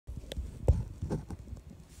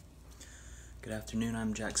Good afternoon,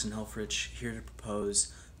 I'm Jackson Helfrich, here to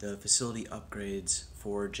propose the facility upgrades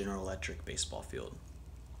for General Electric baseball field.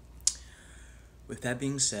 With that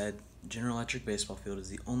being said, General Electric baseball field is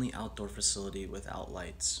the only outdoor facility without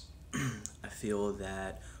lights. I feel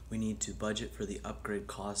that we need to budget for the upgrade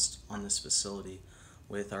cost on this facility.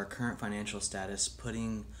 With our current financial status,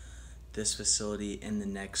 putting this facility in the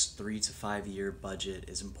next 3 to 5 year budget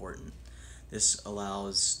is important. This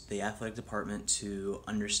allows the athletic department to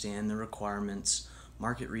understand the requirements,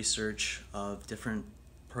 market research of different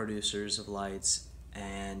producers of lights,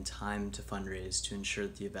 and time to fundraise to ensure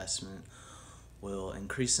that the investment will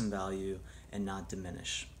increase in value and not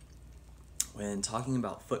diminish. When talking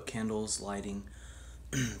about foot candles lighting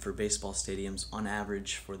for baseball stadiums, on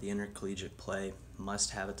average for the intercollegiate play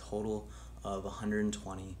must have a total of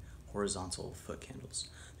 120 horizontal foot candles.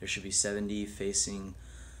 There should be 70 facing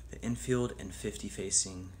the infield and 50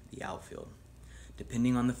 facing the outfield.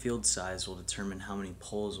 Depending on the field size will determine how many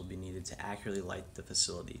poles will be needed to accurately light the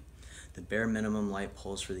facility. The bare minimum light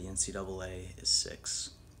poles for the NCAA is 6.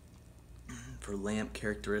 For lamp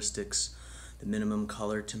characteristics, the minimum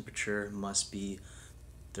color temperature must be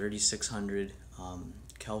 3600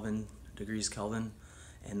 degrees Kelvin,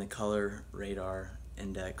 and the color radar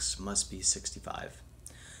index must be 65.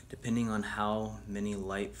 Depending on how many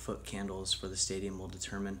light foot candles for the stadium will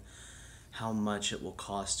determine how much it will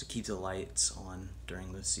cost to keep the lights on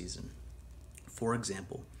during the season. For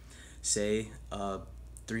example, say a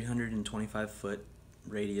 325 foot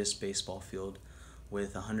radius baseball field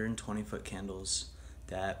with 120 foot candles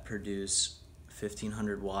that produce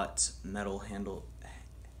 1500 watts metal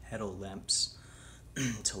head lamps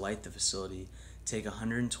to light the facility. Take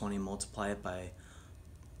 120, multiply it by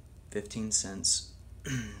 15 cents,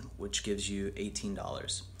 which gives you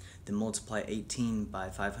 $18. Then multiply 18 by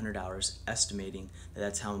 500 hours, estimating that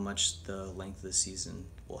that's how much the length of the season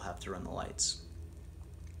will have to run the lights,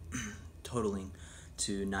 totaling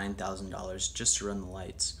to $9,000 just to run the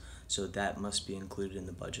lights. So that must be included in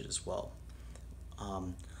the budget as well.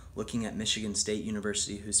 Looking at Michigan State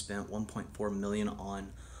University, who spent $1.4 million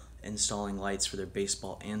on installing lights for their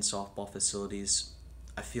baseball and softball facilities,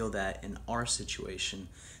 I feel that in our situation,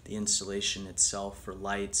 the installation itself for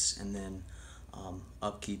lights and then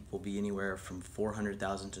upkeep will be anywhere from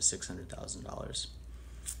 $400,000 to $600,000.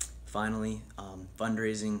 Finally,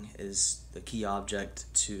 fundraising is the key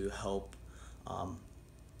object to help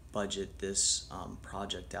budget this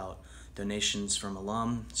project out. Donations from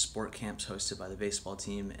alum, sport camps hosted by the baseball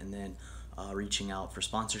team, and then reaching out for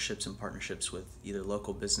sponsorships and partnerships with either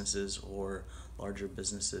local businesses or larger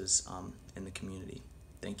businesses in the community.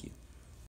 Thank you.